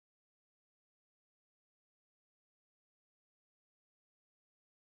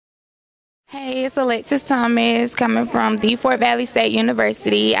Hey, it's Alexis Thomas coming from D4 Valley State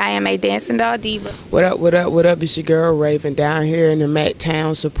University. I am a dancing doll diva. What up, what up, what up? It's your girl Raven down here in the Mac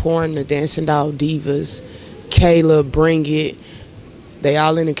Town supporting the Dancing Doll Divas. Kayla, Bring It. They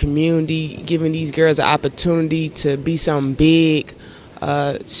all in the community, giving these girls an opportunity to be something big.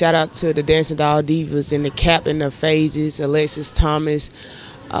 Shout out to the Dancing Doll Divas and the captain of phases, Alexis Thomas.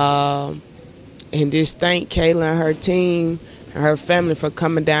 And just thank Kayla and her team and her family for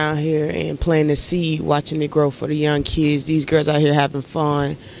coming down here and planting the seed, watching it grow for the young kids. These girls out here having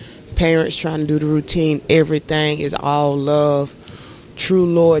fun. Parents trying to do the routine. Everything is all love. True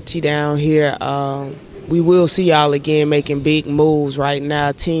loyalty down here. We will see y'all again making big moves right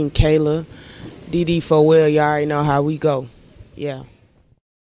now. Team Kayla, DD4L, y'all already know how we go. Yeah.